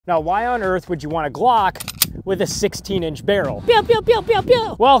Now, why on earth would you want a Glock with a 16-inch barrel? Pew, pew, pew, pew,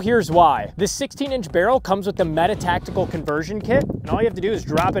 pew. Well, here's why. This 16-inch barrel comes with the Meta Tactical Conversion Kit, and all you have to do is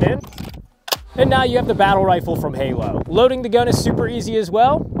drop it in, and now you have the battle rifle from Halo. Loading the gun is super easy as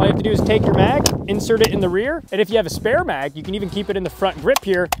well. All you have to do is take your mag, insert it in the rear, and if you have a spare mag, you can even keep it in the front grip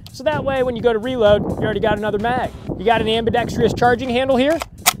here, so that way when you go to reload, you already got another mag. You got an ambidextrous charging handle here,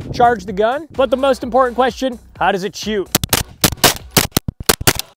 charge the gun, but the most important question, how does it shoot?